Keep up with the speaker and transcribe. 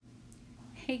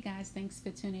Hey guys, thanks for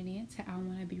tuning in to I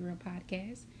Want to Be Real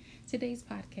podcast. Today's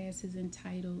podcast is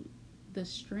entitled The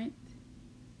Strength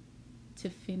to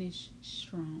Finish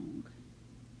Strong.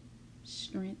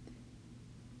 Strength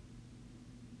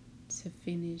to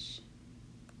finish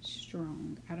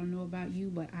strong. I don't know about you,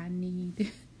 but I need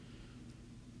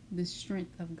the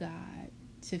strength of God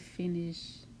to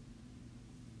finish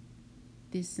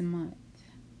this month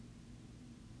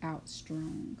out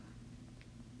strong.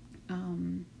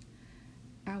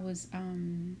 I was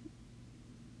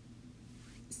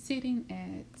sitting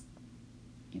at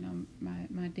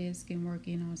my desk and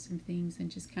working on some things and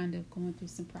just kind of going through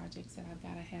some projects that I've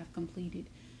got to have completed.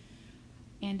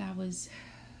 And I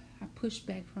pushed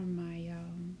back from my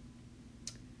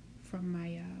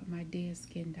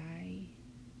desk, and I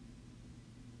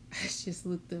just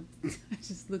looked up. I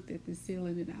just looked at the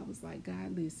ceiling, and I was like,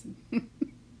 God, listen.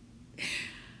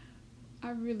 I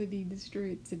really need the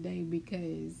strength today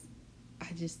because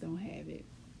I just don't have it.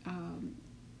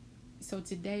 So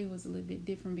today was a little bit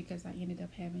different because I ended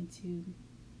up having to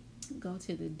go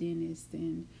to the dentist,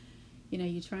 and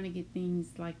you're trying to get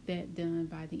things like that done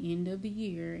by the end of the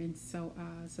year, and so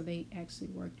they actually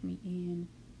worked me in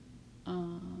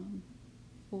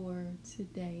for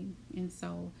today, and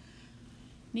so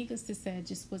needless to say, I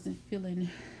just wasn't feeling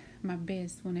my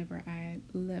best whenever I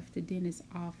left the dentist's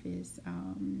office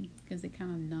because they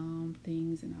kind of numb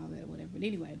things and all that, whatever. But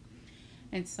anyway,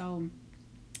 and so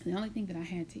the only thing that I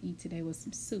had to eat today was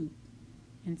some soup.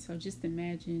 And so just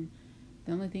imagine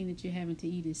the only thing that you're having to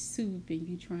eat is soup, and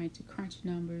you're trying to crunch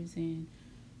numbers and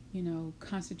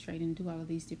concentrate and do all of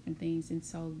these different things. And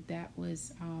so that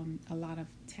was a lot of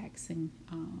taxing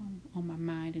on my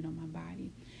mind and on my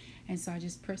body. And so I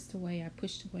just pushed away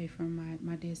from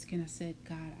my desk, and I said,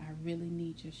 God, I really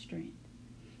need your strength.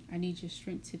 I need your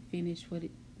strength to finish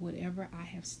whatever I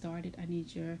have started. I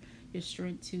need your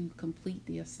strength to complete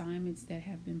the assignments that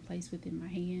have been placed within my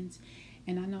hands.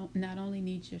 And I know not only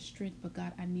need your strength, but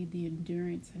God, I need the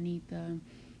endurance. I need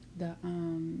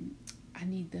I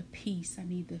need the peace. I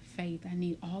need the faith. I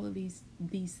need all of these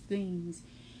things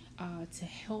to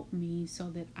help me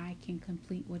so that I can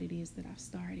complete what it is that I've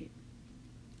started.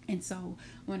 And so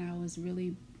when I was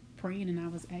really praying and I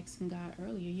was asking God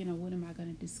earlier, what am I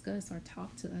going to discuss or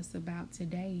talk to us about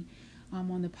today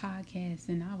on the podcast?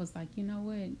 And I was like, you know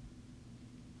what?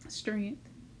 Strength.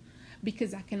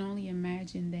 Because I can only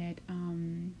imagine that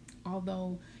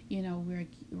although,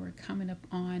 we're coming up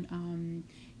on,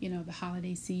 the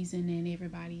holiday season, and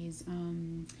everybody is,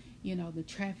 the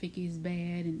traffic is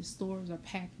bad and the stores are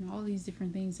packed and all these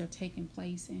different things are taking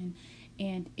place. And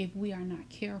if we are not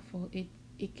careful, it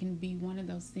can be one of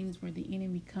those things where the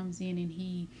enemy comes in and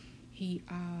he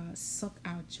suck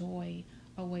our joy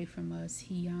away from us.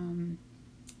 He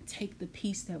take the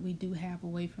peace that we do have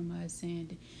away from us,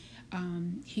 and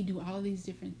he do all these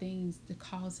different things to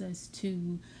cause us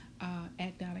to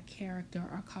act out of character,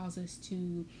 or cause us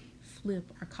to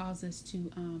flip, or cause us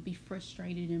to be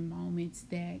frustrated in moments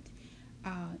that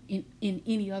in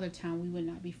any other time we would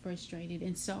not be frustrated.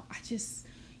 And so I just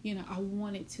I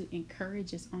wanted to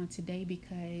encourage us on today,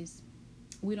 because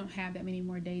we don't have that many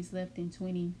more days left in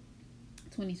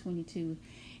 2022.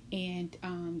 And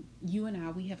you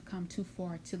and we have come too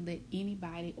far to let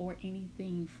anybody or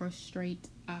anything frustrate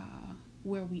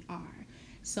where we are.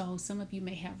 So some of you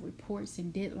may have reports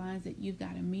and deadlines that you've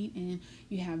got to meet, and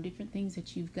you have different things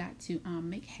that you've got to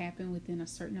make happen within a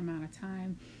certain amount of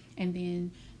time. And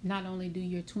then not only do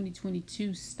your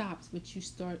 2022 stops, but you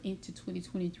start into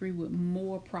 2023 with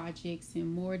more projects and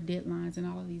more deadlines and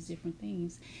all of these different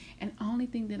things. And the only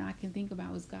thing that I can think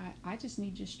about is, God, I just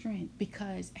need your strength,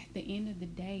 because at the end of the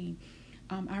day,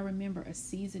 I remember a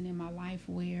season in my life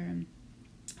where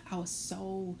I was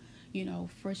so,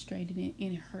 frustrated and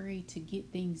in a hurry to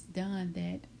get things done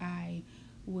that I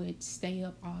would stay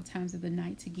up all times of the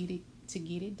night to get it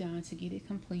done, to get it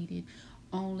completed,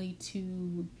 only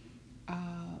to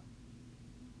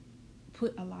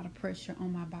put a lot of pressure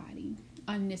on my body,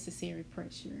 unnecessary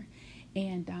pressure.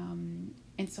 And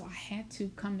so I had to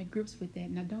come to grips with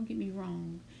that. Now, don't get me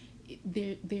wrong.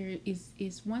 There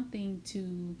is one thing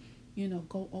to,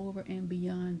 go over and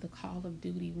beyond the call of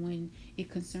duty when it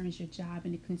concerns your job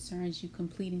and it concerns you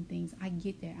completing things. I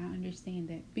get that. I understand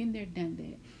that. Been there, done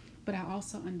that. But I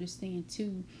also understand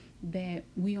too that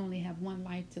we only have one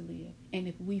life to live. And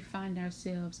if we find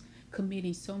ourselves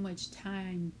committing so much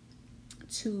time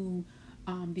to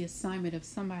the assignment of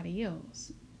somebody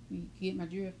else, you get my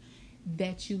drift,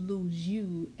 that you lose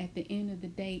you, at the end of the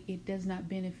day, it does not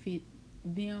benefit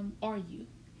them or you.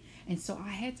 And so I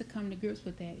had to come to grips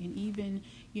with that. And even,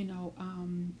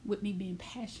 with me being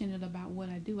passionate about what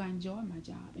I do, I enjoy my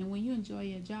job. And when you enjoy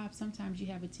your job, sometimes you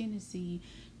have a tendency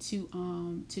to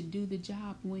do the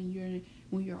job when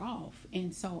you're off.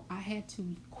 And so I had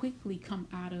to quickly come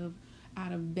out of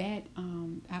that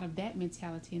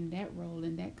mentality and that role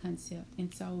and that concept.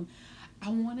 And so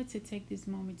I wanted to take this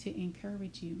moment to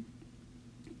encourage you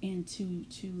and to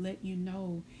let you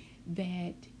know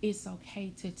that it's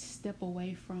okay to step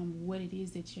away from what it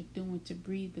is that you're doing, to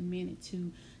breathe a minute,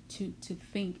 to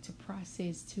think, to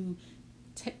process, to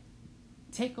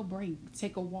take a break,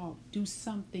 take a walk, do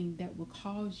something that will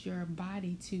cause your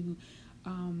body to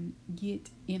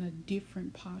get in a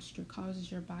different posture,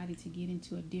 causes your body to get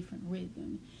into a different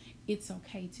rhythm. It's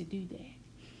okay to do that.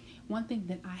 One thing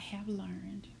that I have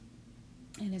learned,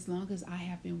 and as long as I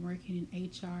have been working in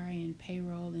HR and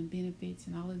payroll and benefits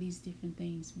and all of these different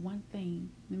things, one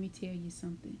thing, let me tell you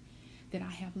something that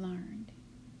I have learned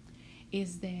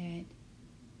is that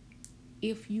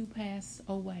if you pass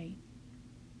away,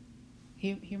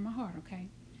 hear my heart, okay?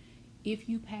 If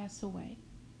you pass away,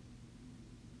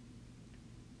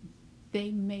 they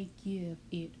may give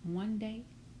it 1 day,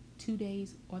 2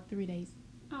 days, or 3 days.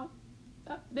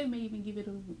 They may even give it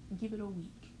a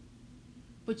week.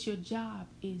 But your job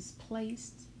is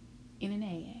placed in an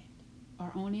ad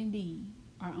or on Indeed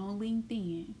or on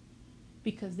LinkedIn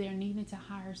because they're needing to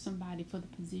hire somebody for the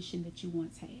position that you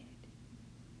once had.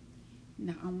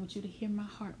 Now, I want you to hear my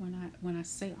heart when I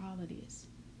say all of this.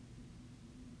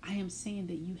 I am saying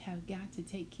that you have got to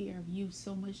take care of you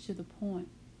so much to the point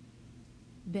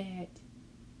that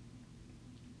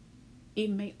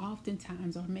it may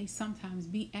oftentimes or may sometimes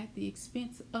be at the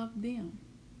expense of them.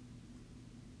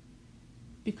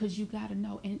 Because you got to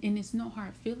know, and it's no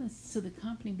hard feelings to the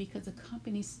company, because the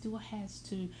company still has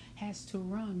to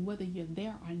run whether you're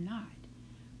there or not.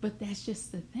 But that's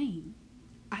just the thing.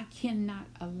 I cannot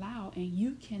allow, and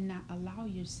you cannot allow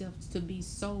yourself to be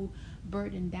so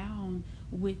burdened down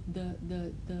with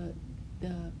the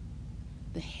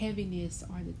heaviness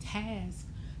or the task,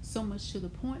 so much to the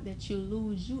point that you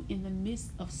lose you in the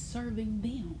midst of serving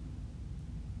them.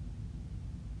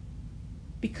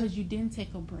 Because you didn't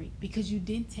take a break, because you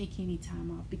didn't take any time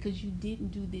off, because you didn't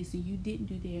do this and you didn't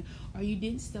do that, or you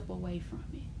didn't step away from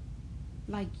it.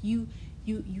 Like you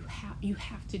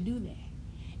have to do that.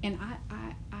 And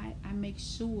I make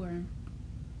sure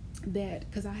that,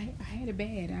 because I had it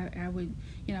bad, I would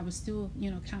still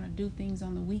kind of do things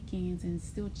on the weekends and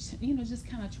still just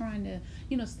kind of trying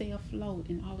to stay afloat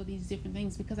and all of these different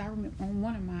things. Because I remember on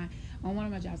one of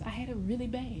my jobs I had it really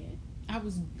bad. I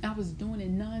was doing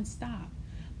it nonstop.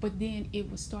 But then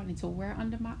it was starting to wear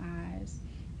under my eyes.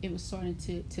 It was starting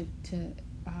to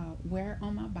wear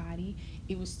on my body.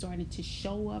 It was starting to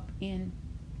show up in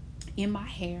my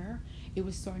hair. It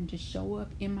was starting to show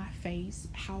up in my face.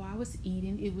 How I was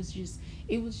eating. It was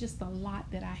just a lot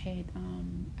that I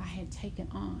had taken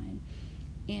on,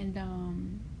 and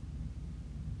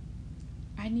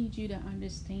I need you to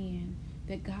understand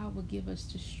that God will give us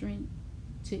the strength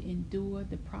to endure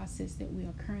the process that we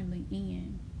are currently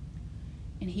in.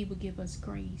 And He will give us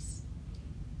grace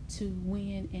to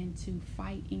win and to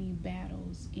fight any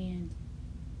battles. And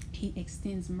He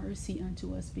extends mercy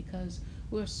unto us because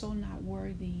we're so not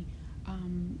worthy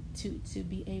to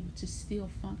be able to still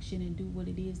function and do what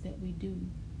it is that we do.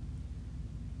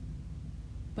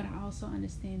 But I also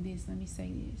understand this. Let me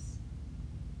say this.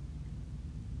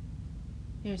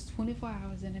 There's 24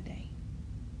 hours in a day.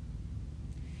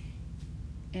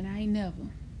 And I ain't never,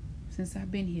 since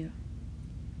I've been here,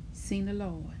 seen the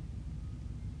Lord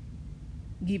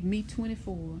give me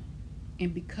 24,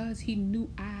 and because He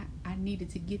knew I needed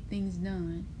to get things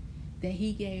done, that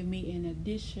He gave me an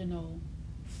additional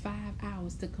 5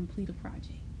 hours to complete a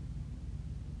project.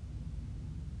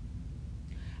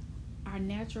 Our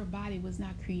natural body was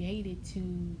not created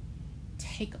to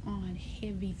take on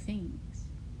heavy things.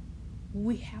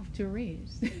 We have to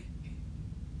rest.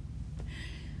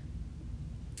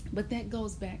 But that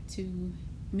goes back to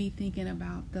me thinking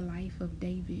about the life of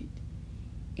David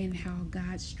and how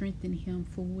God strengthened him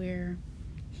for where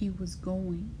he was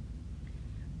going.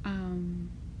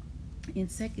 In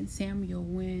 2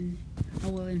 Samuel, in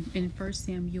 1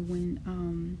 Samuel,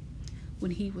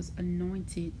 when he was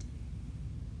anointed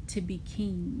to be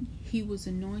king, he was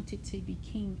anointed to be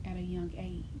king at a young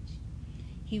age.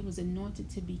 He was anointed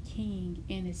to be king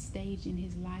in a stage in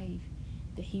his life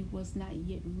that he was not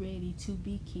yet ready to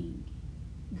be king.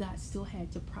 God still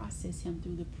had to process him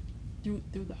through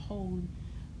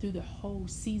the whole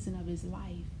season of his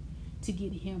life to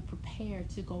get him prepared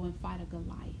to go and fight a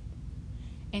Goliath.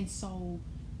 And so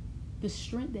the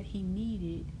strength that he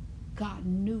needed God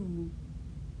knew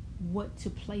what to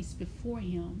place before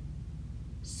him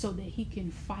so that he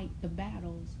can fight the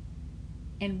battles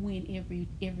and win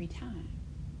every time.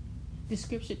 The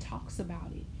scripture talks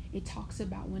about it. It talks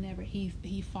about whenever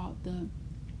he fought the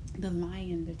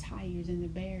lion, the tigers, and the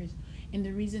bears. And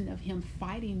the reason of him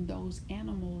fighting those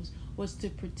animals was to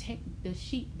protect the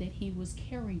sheep that he was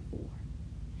caring for.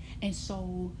 And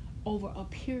so over a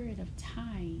period of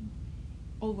time,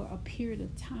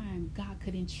 God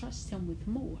could entrust him with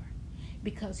more,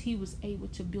 because he was able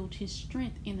to build his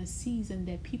strength in a season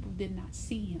that people did not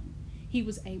see him. He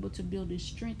was able to build his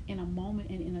strength in a moment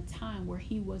and in a time where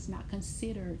he was not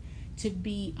considered to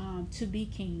be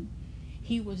king.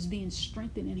 He was being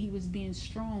strengthened and he was being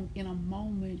strong in a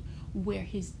moment where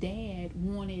his dad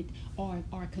wanted or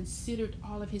considered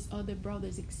all of his other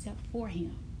brothers except for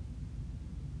him.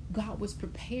 God was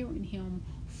preparing him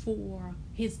for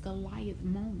his Goliath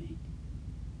moment.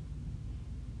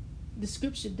 The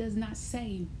scripture does not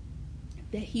say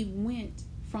that he went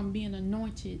from being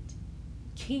anointed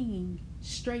king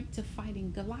straight to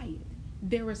fighting Goliath.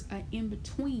 There was an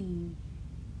in-between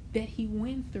that he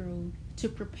went through to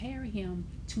prepare him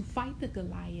to fight the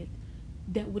Goliath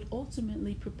that would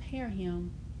ultimately prepare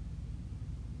him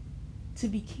to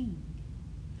be king.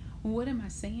 What am I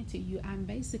saying to you? I'm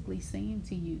basically saying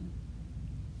to you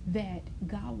that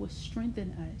God will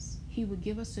strengthen us. He will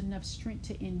give us enough strength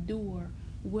to endure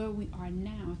where we are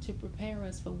now to prepare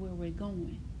us for where we're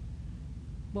going.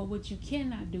 But what you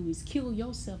cannot do is kill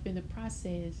yourself in the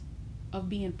process of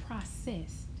being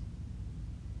processed.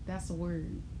 That's a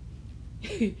word.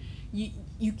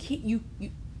 you can't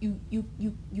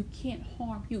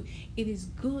harm you. It is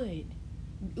good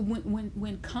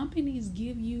when companies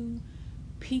give you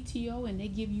PTO and they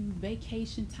give you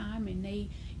vacation time and they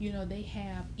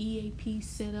have EAP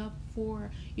set up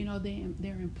for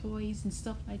their employees and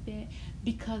stuff like that,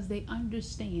 because they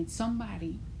understand,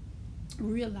 somebody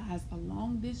realized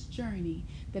along this journey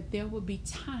that there will be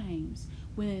times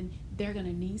when they're going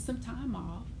to need some time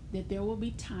off, that there will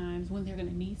be times when they're going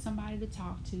to need somebody to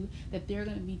talk to, that they're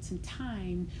going to be some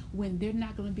time when they're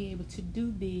not going to be able to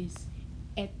do this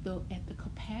at the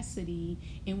capacity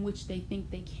in which they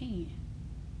think they can.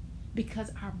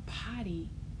 Because our body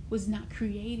was not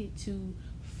created to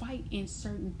fight in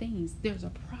certain things. There's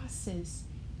a process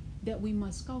that we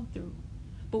must go through.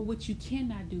 But what you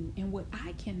cannot do, and what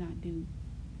I cannot do,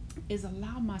 is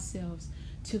allow myself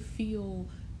to feel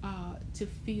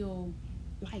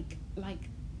like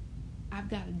I've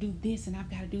got to do this and I've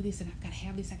got to do this and I've got to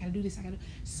have this, I got to do this, I got to,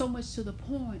 so much to the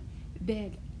point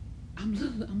that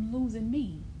I'm losing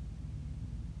me.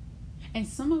 And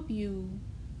some of you,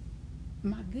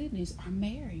 my goodness, are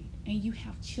married and you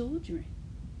have children.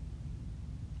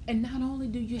 And not only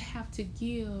do you have to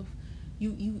give,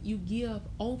 you give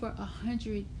over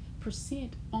 100%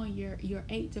 on your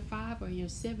 8 to 5 or your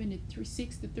 7 to 3,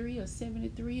 6 to 3 or 7 to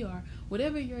 3 or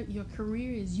whatever your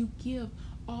career is, you give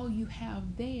all you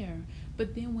have there.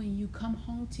 But then when you come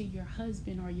home to your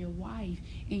husband or your wife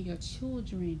and your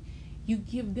children, you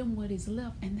give them what is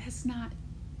left, and that's not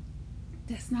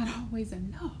always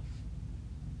enough.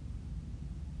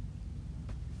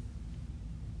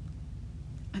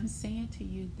 I'm saying to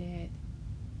you that,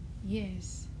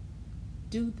 yes,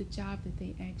 do the job that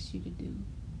they ask you to do.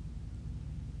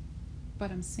 But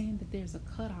I'm saying that there's a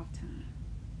cutoff time.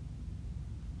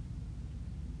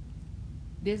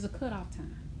 There's a cutoff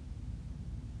time.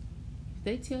 If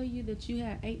they tell you that you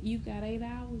got 8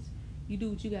 hours, you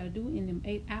do what you got to do in them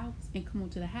 8 hours and come on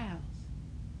to the house.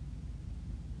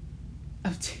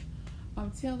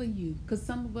 I'm telling you, because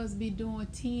some of us be doing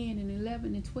 10 and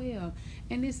 11 and 12,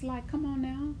 and it's like, come on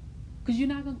now, because you're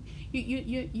not gonna,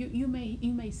 you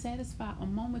may satisfy a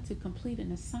moment to complete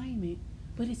an assignment,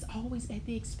 but it's always at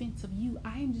the expense of you.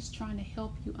 I am just trying to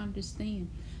help you understand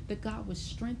that God will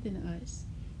strengthen us.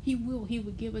 He will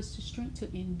give us the strength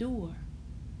to endure,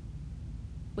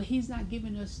 but He's not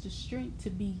giving us the strength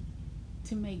to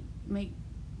make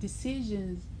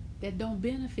decisions that don't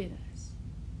benefit us.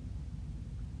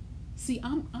 See,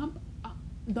 I'm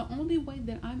the only way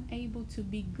that I'm able to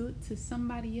be good to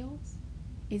somebody else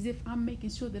is if I'm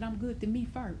making sure that I'm good to me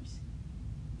first.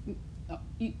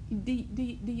 Do you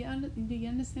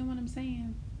understand what I'm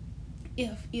saying?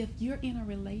 If you're in a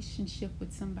relationship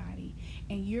with somebody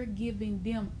and you're giving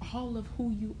them all of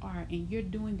who you are, and you're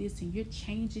doing this and you're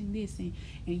changing this and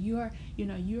you're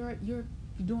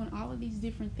doing all of these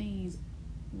different things,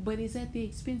 but it's at the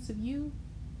expense of you,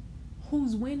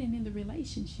 who's winning in the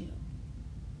relationship?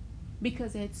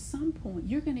 Because at some point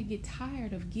you're going to get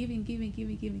tired of giving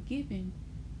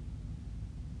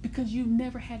because you've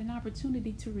never had an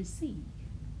opportunity to receive.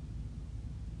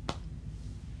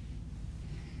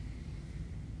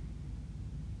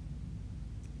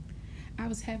 I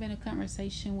was having a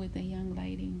conversation with a young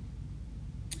lady,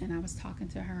 and I was talking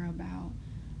to her about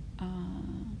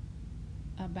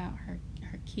her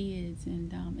kids,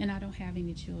 and I don't have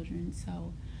any children,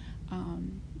 so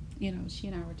she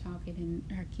and I were talking,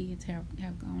 and her kids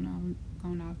have gone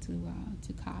off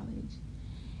to college,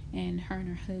 and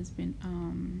her husband,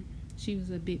 she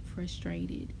was a bit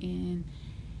frustrated, and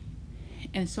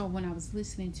so when I was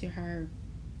listening to her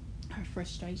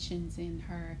frustrations and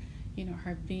her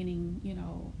venting,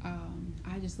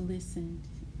 I just listened.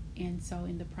 And so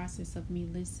in the process of me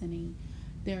listening,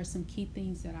 there are some key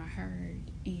things that I heard,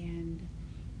 and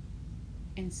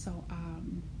so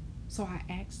I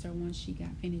asked her, once she got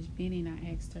finished venting,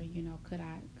 I asked her, could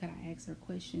I ask her a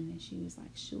question? And she was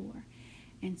like, sure.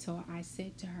 And so I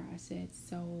said to her, I said,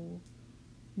 so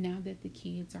now that the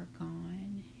kids are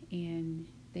gone and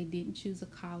they didn't choose a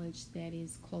college that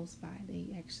is close by,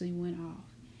 they actually went off.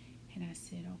 And I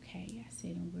said, okay. I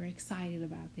said, and we're excited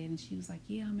about that. And she was like,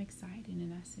 yeah, I'm excited.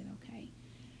 And I said, okay.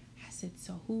 I said,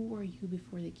 so who were you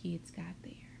before the kids got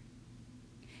there?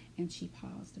 And she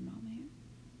paused a moment.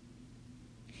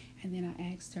 And then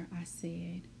I asked her, I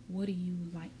said, what do you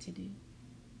like to do?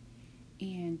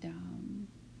 And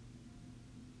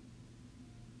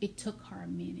it took her a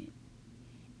minute.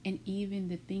 And even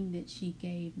the thing that she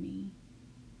gave me,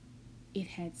 it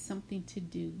had something to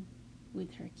do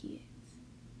with her kids.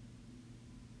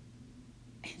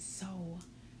 And so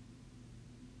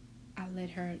I let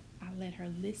her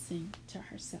listen to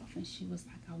herself, and she was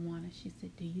like, she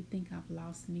said, do you think I've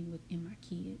lost me within my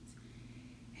kids?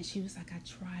 And she was like, I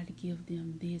try to give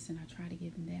them this and I try to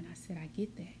give them that. And I said, I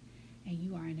get that. And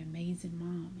you are an amazing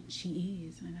mom. And she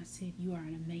is. And I said, you are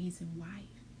an amazing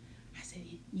wife. I said,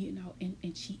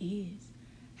 and she is.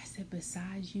 I said,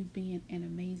 besides you being an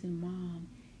amazing mom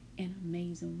and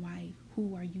amazing wife,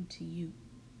 who are you to you?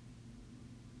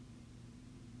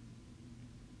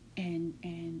 And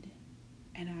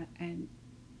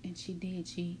she did.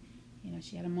 She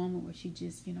had a moment where she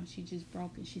just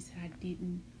broke, and she said, I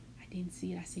didn't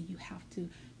see it. I said, you have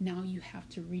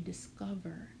to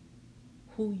rediscover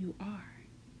who you are.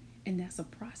 And that's a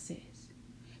process,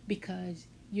 because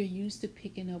you're used to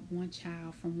picking up one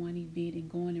child from one event and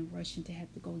going and rushing to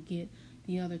have to go get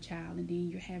the other child, and then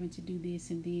you're having to do this,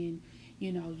 and then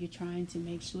you're trying to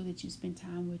make sure that you spend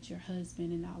time with your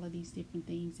husband and all of these different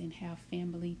things and have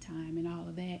family time and all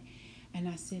of that. And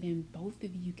I said, and both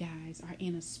of you guys are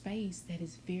in a space that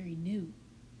is very new.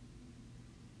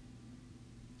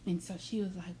 And so she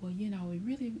was like, well, it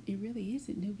really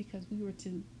isn't new, because we were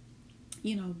to,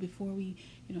 before we,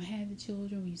 had the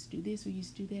children, we used to do this, we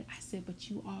used to do that. I said, but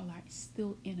you all are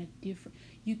still in a different,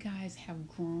 you guys have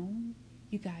grown,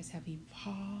 you guys have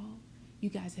evolved, you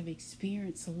guys have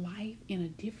experienced life in a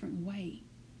different way.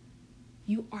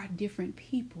 You are different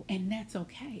people, and that's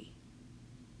okay.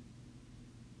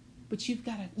 But you've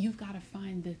got to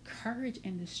find the courage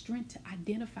and the strength to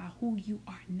identify who you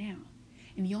are now.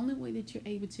 And the only way that you're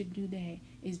able to do that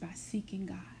is by seeking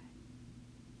God.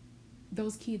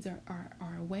 Those kids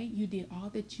are away. You did all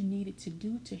that you needed to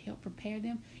do to help prepare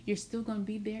them. You're still going to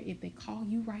be there if they call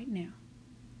you right now.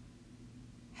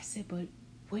 I said, but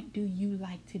what do you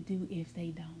like to do if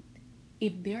they don't?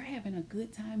 If they're having a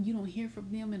good time, you don't hear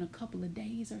from them in a couple of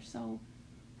days or so,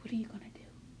 what are you going to do?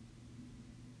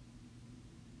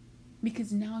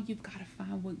 Because now you've got to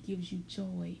find what gives you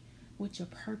joy, what your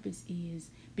purpose is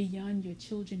beyond your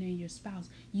children and your spouse.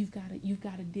 You've got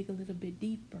to dig a little bit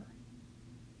deeper,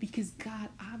 because God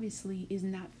obviously is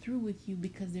not through with you,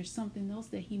 because there's something else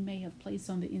that he may have placed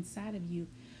on the inside of you.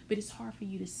 But it's hard for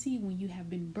you to see when you have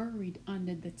been buried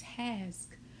under the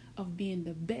task of being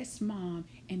the best mom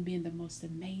and being the most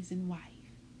amazing wife.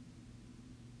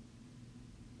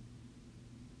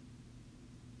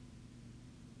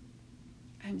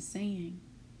 I'm saying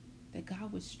that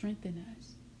God would strengthen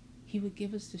us. He would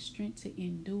give us the strength to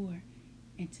endure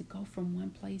and to go from one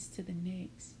place to the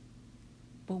next.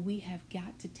 But we have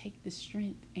got to take the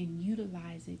strength and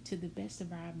utilize it to the best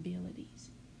of our abilities.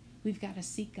 We've got to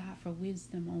seek God for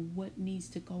wisdom on what needs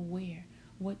to go where,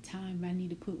 what time I need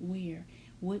to put where,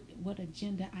 what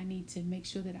agenda I need to make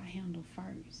sure that I handle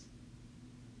first.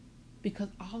 Because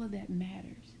all of that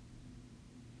matters.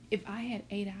 If I had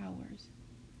 8 hours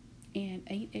and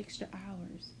 8 extra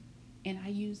hours, and I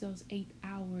use those 8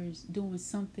 hours doing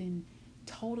something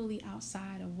totally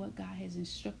outside of what God has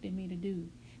instructed me to do,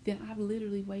 then I've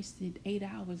literally wasted 8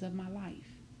 hours of my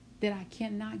life that I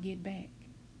cannot get back.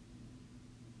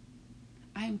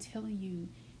 I am telling you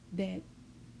that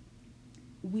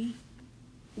we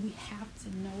have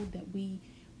to know that we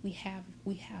have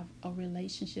a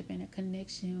relationship and a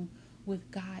connection with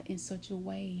God in such a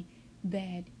way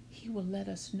that He will let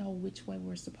us know which way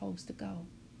we're supposed to go.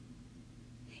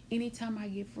 Anytime I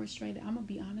get frustrated, I'm going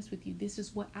to be honest with you. This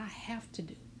is what I have to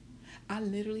do. I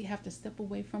literally have to step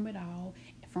away from it all,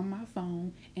 from my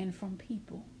phone and from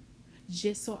people,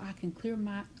 just so I can clear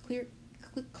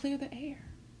the air.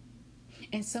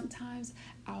 And sometimes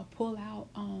I'll pull out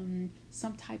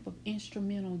some type of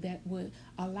instrumental that would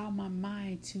allow my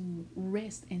mind to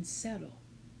rest and settle.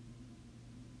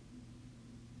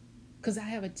 Because I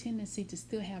have a tendency to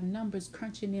still have numbers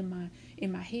crunching in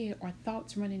my head, or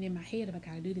thoughts running in my head of I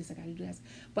gotta do this, I gotta do this.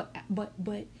 But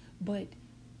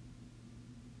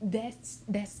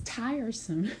that's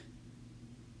tiresome.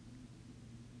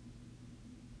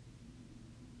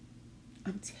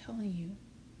 I'm telling you.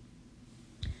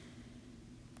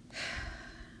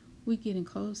 We're getting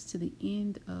close to the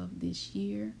end of this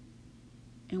year,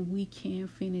 and we can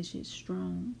finish it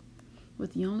strong.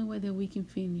 But the only way that we can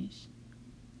finish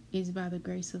is by the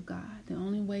grace of God. The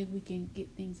only way we can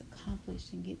get things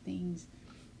accomplished and get things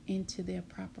into their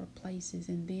proper places,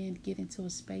 and then get into a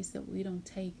space that we don't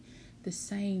take the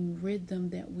same rhythm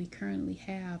that we currently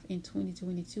have in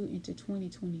 2022 into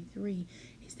 2023,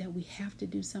 is that we have to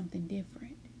do something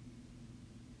different.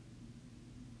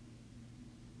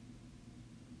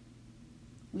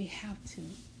 We have to.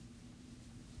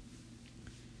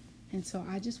 And so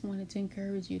I just wanted to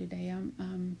encourage you today.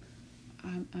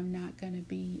 I'm not gonna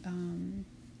be.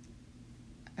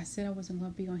 I said I wasn't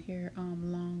gonna be on here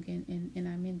long, and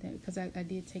I meant that because I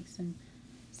did take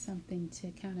something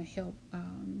to kind of help,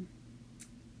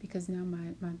 because now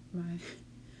my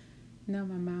now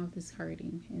my mouth is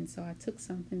hurting, and so I took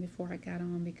something before I got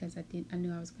on because I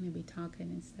knew I was gonna be talking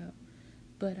and stuff.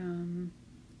 But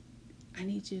I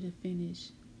need you to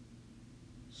finish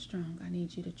strong. I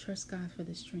need you to trust God for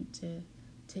the strength to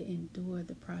endure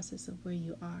the process of where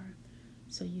you are,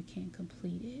 so you can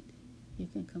complete it. You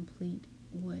can complete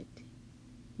what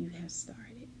you have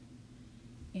started.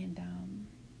 And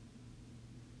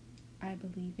I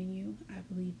believe in you. I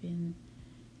believe in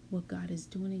what God is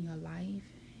doing in your life,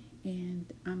 and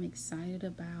I'm excited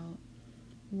about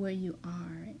where you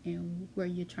are and where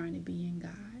you're trying to be in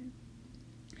God.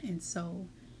 And so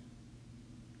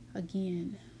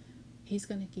again, He's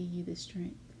going to give you the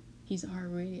strength. He's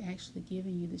already actually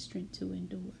given you the strength to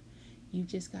endure. You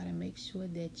just got to make sure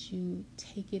that you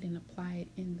take it and apply it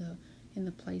in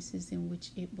the places in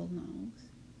which it belongs.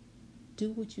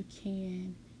 Do what you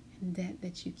can, and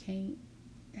that you can't,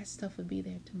 that stuff will be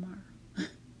there tomorrow.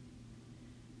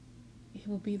 It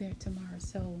will be there tomorrow.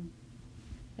 So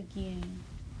again,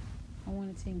 I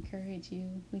wanted to encourage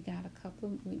you. We got a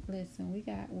couple of listen, we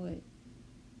got what?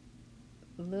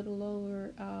 A little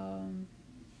over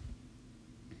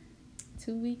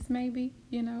 2 weeks maybe,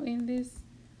 in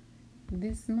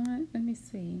this month. Let me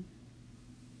see.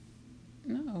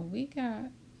 No, we got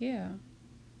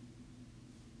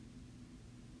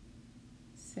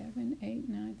 7, 8,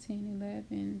 9, 10,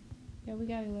 11. Yeah, we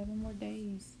got 11 more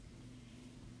days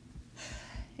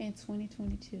in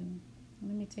 2022.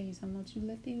 Let me tell you something. Don't you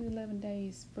let these 11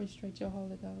 days frustrate your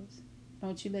Holy Ghost.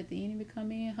 Don't you let the enemy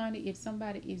come in, honey. If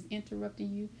somebody is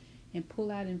interrupting you and pull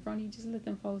out in front of you, just let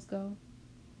them folks go.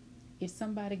 If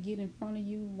somebody get in front of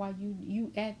you while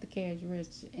you at the cash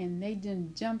register and they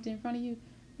just jumped in front of you,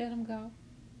 let them go.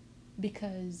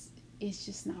 Because it's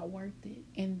just not worth it.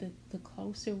 And the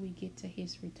closer we get to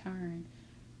His return,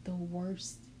 the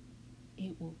worse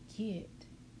it will get.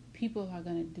 People are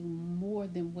going to do more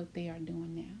than what they are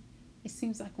doing now. It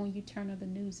seems like when you turn on the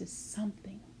news, it's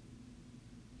something.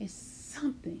 It's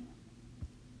something.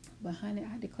 But honey,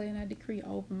 I declare and I decree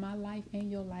over my life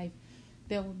and your life,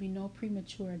 there will be no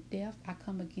premature death. I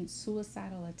come against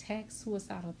suicidal attacks,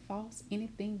 suicidal thoughts,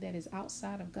 anything that is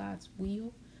outside of God's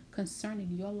will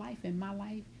concerning your life and my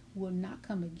life will not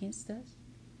come against us.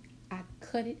 I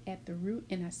cut it at the root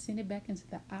and I send it back into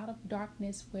the outer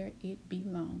darkness where it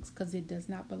belongs, because it does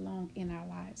not belong in our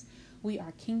lives. We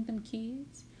are kingdom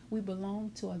kids. We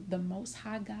belong to the Most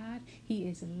High God. He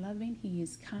is loving. He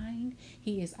is kind.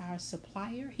 He is our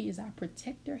supplier. He is our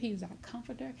protector. He is our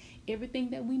comforter.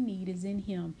 Everything that we need is in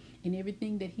Him. And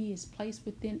everything that He has placed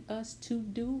within us to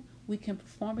do, we can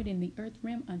perform it in the earth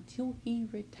realm until He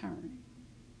returns.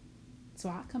 So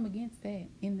I come against that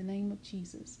in the name of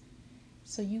Jesus.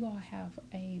 So you all have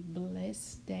a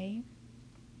blessed day.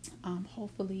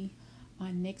 Hopefully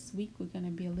next week we're going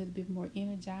to be a little bit more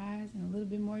energized and a little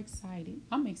bit more excited.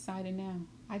 I'm excited now.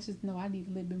 I just know I need a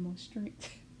little bit more strength.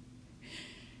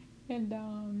 and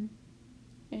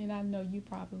I know you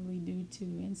probably do too.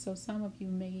 And so some of you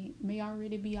may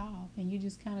already be off, and you're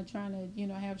just kind of trying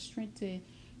to, have strength to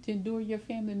endure your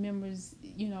family members,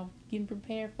 getting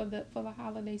prepared for the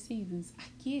holiday seasons. I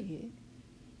get it.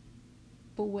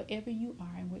 for wherever you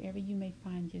are and wherever you may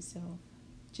find yourself,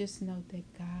 just know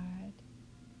that God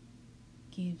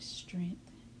gives strength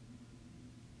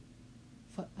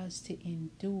for us to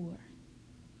endure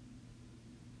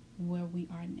where we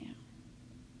are now.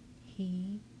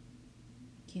 He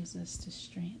gives us the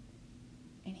strength,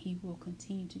 and He will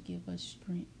continue to give us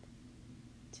strength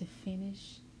to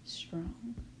finish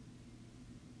strong.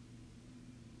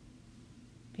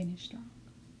 Finish strong.